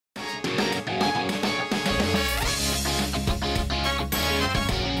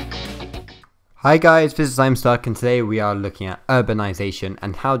Hi guys, this is I'm Stark, and today we are looking at urbanization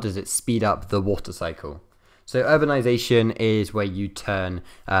and how does it speed up the water cycle. So urbanization is where you turn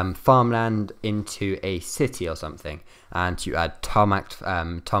farmland into a city or something, and you add tarmac to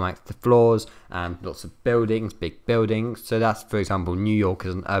the floors and lots of buildings, big buildings. So that's, for example, New York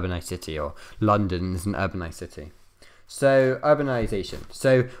is an urbanized city, or London is an urbanized city. So urbanization.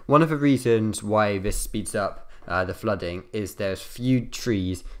 So one of the reasons why this speeds up the flooding is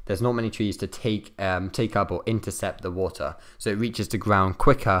there's not many trees to take up or intercept the water, so it reaches the ground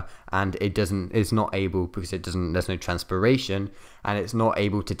quicker, and it's not able, because there's no transpiration, and it's not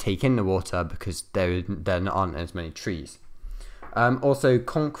able to take in the water because there aren't as many trees. Also,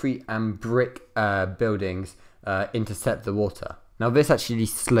 concrete and brick buildings intercept the water. Now this actually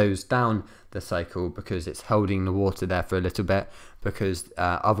slows down the cycle because it's holding the water there for a little bit, because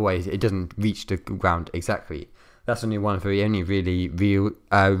otherwise it doesn't reach the ground exactly. That's only one of the only really real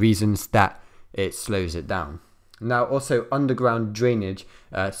reasons that it slows it down. Now also, underground drainage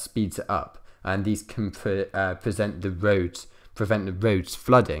speeds it up, and these can prevent the roads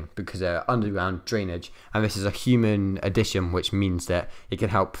flooding because they're underground drainage, and this is a human addition, which means that it can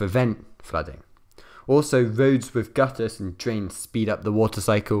help prevent flooding. Also, roads with gutters and drains speed up the water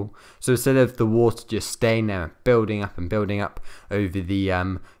cycle. So instead of the water just staying there and building up over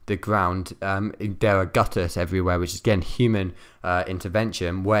the ground, there are gutters everywhere, which is again human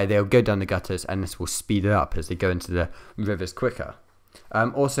intervention, where they'll go down the gutters, and this will speed it up as they go into the rivers quicker.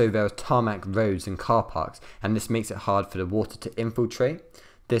 Also, there are tarmac roads and car parks, and this makes it hard for the water to infiltrate.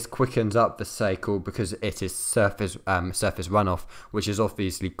 This quickens up the cycle because it is surface runoff, which is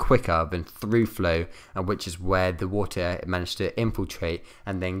obviously quicker than through flow, and which is where the water managed to infiltrate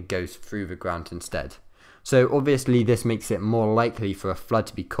and then goes through the ground instead. So obviously this makes it more likely for a flood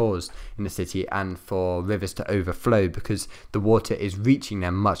to be caused in the city and for rivers to overflow, because the water is reaching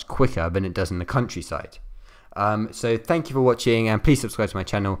them much quicker than it does in the countryside. So thank you for watching, and please subscribe to my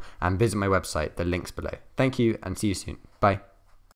channel and visit my website, the link's below. Thank you, and see you soon. Bye.